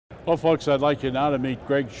Well, folks, I'd like you now to meet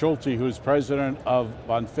Greg Schulte, who's president of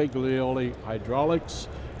Bonfiglioli Hydraulics.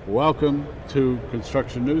 Welcome to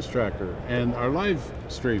Construction News Tracker and our live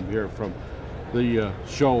stream here from the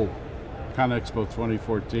show, ConExpo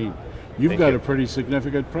 2014. You've got a pretty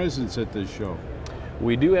significant presence at this show.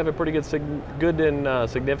 We do have a pretty good and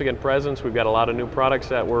significant presence. We've got a lot of new products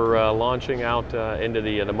that we're launching out into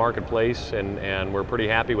the marketplace, and we're pretty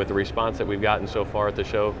happy with the response that we've gotten so far at the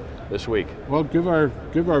show this week. Well, give our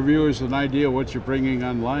viewers an idea what you're bringing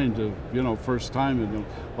online to, first time in the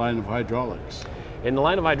line of hydraulics. In the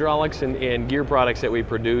line of hydraulics and gear products that we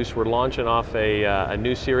produce, we're launching off a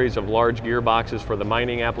new series of large gearboxes for the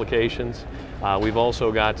mining applications. We've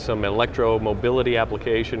also got some electro-mobility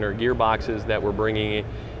application or gearboxes that we're bringing,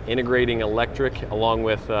 integrating electric along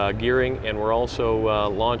with gearing, and we're also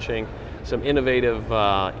launching some innovative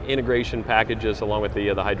integration packages along with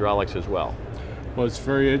the hydraulics as well. Well, it's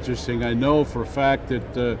very interesting. I know for a fact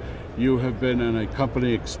that you have been in a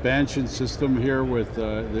company expansion system here with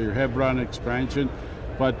your Hebron expansion,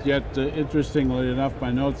 but yet, interestingly enough,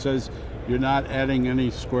 my note says you're not adding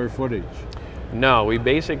any square footage. No, we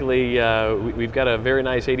basically, we've got a very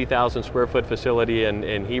nice 80,000 square foot facility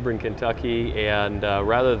in Hebron, Kentucky, and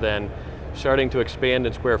rather than starting to expand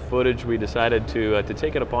in square footage, we decided to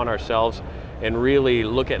take it upon ourselves and really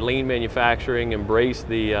look at lean manufacturing, embrace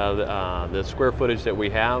the square footage that we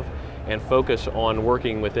have, and focus on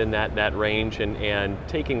working within that range and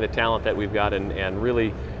taking the talent that we've got and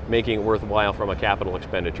really making it worthwhile from a capital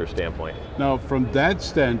expenditure standpoint. Now, from that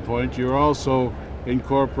standpoint, you're also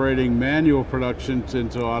incorporating manual productions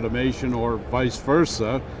into automation or vice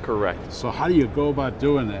versa. Correct. So how do you go about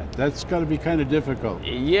doing that? That's got to be kind of difficult.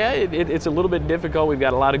 Yeah, it's a little bit difficult. We've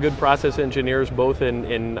got a lot of good process engineers both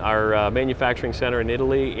in our manufacturing center in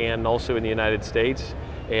Italy and also in the United States.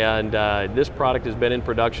 And this product has been in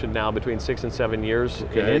production now between 6 and 7 years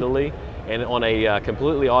in Italy, and on a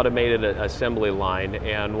completely automated assembly line.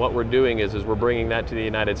 And what we're doing is we're bringing that to the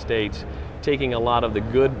United States, taking a lot of the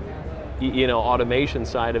good automation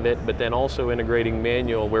side of it, but then also integrating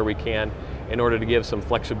manual where we can in order to give some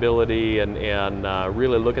flexibility and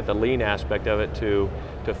really look at the lean aspect of it to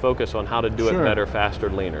focus on how to do it better, faster,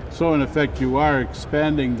 leaner. So in effect, you are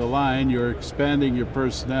expanding the line, you're expanding your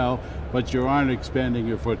personnel, but you aren't expanding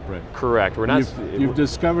your footprint. Correct. We're not. You've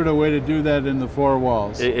discovered a way to do that in the four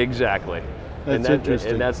walls. Exactly. That's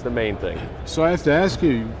interesting. And that's the main thing. So I have to ask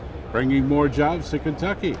you, bringing more jobs to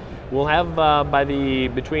Kentucky? We'll have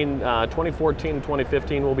between 2014 and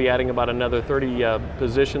 2015, we'll be adding about another 30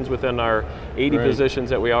 positions within our 80 positions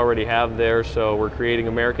that we already have there. So we're creating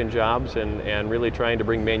American jobs and really trying to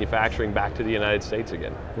bring manufacturing back to the United States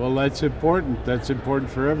again. Well, that's important. That's important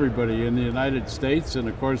for everybody in the United States, and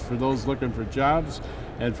of course for those looking for jobs,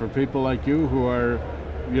 and for people like you who are,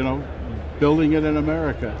 building it in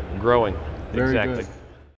America. Growing. Very exactly. Good.